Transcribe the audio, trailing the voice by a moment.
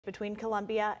between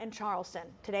Columbia and Charleston.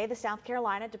 Today, the South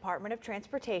Carolina Department of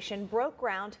Transportation broke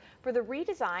ground for the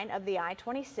redesign of the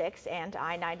I-26 and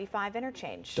I-95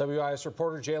 interchange. WIS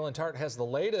reporter Jalen Tart has the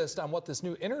latest on what this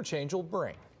new interchange will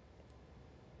bring.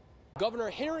 Governor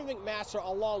Henry McMaster,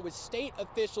 along with state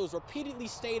officials, repeatedly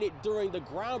stated during the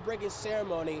groundbreaking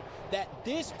ceremony that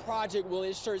this project will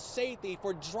ensure safety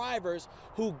for drivers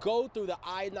who go through the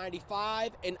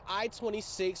I-95 and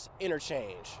I-26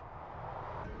 interchange.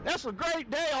 That's a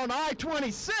great day on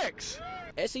I-26.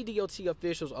 SCDOT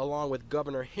officials, along with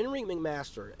Governor Henry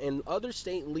McMaster and other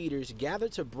state leaders,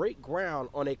 gathered to break ground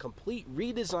on a complete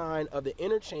redesign of the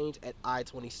interchange at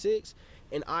I-26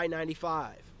 and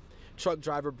I-95. Truck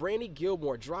driver Brandy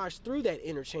Gilmore drives through that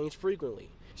interchange frequently.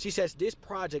 She says this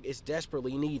project is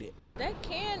desperately needed. That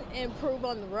can improve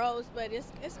on the roads, but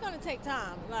it's going to take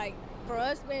time. Like for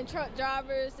us being truck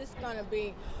drivers, it's going to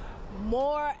be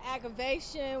more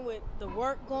aggravation with the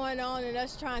work going on and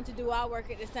us trying to do our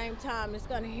work at the same time. It's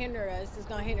going to hinder us. It's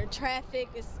going to hinder traffic.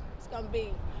 It's going to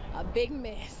be a big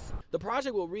mess. The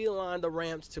project will realign the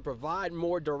ramps to provide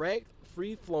more direct,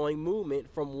 free-flowing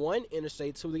movement from one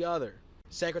interstate to the other.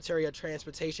 Secretary of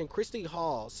Transportation Christy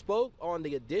Hall spoke on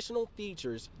the additional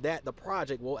features that the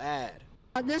project will add.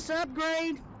 This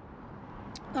upgrade,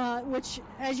 which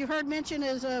as you heard mentioned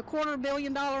is a $250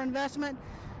 million investment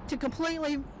to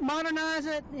completely modernize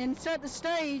it and set the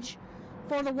stage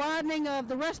for the widening of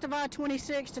the rest of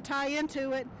I-26 to tie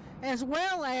into it, as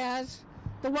well as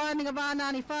the widening of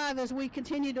I-95 as we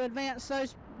continue to advance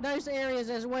those areas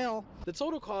as well. The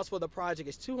total cost for the project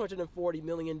is $240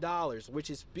 million,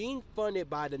 which is being funded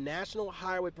by the National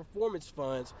Highway Performance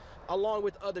Funds along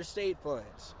with other state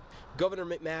funds. Governor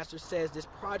McMaster says this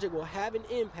project will have an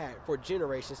impact for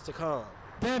generations to come.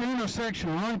 That intersection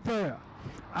right there,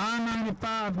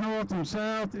 I-95 north and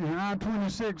south and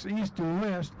I-26 east and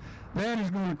west, that is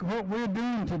going to, what we're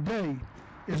doing today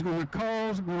is going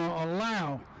to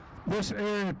allow this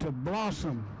area to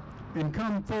blossom and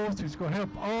come forth. It's going to help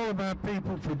all of our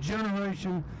people for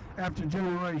generation after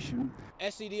generation.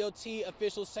 SCDOT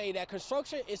officials say that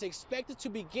construction is expected to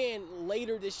begin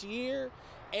later this year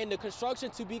and the construction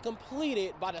to be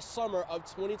completed by the summer of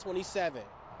 2027.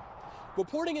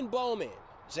 Reporting in Bowman,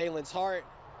 Jalen Tart,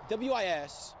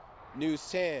 WIS News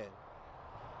 10.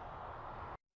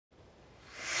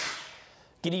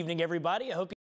 Good evening, everybody. I hope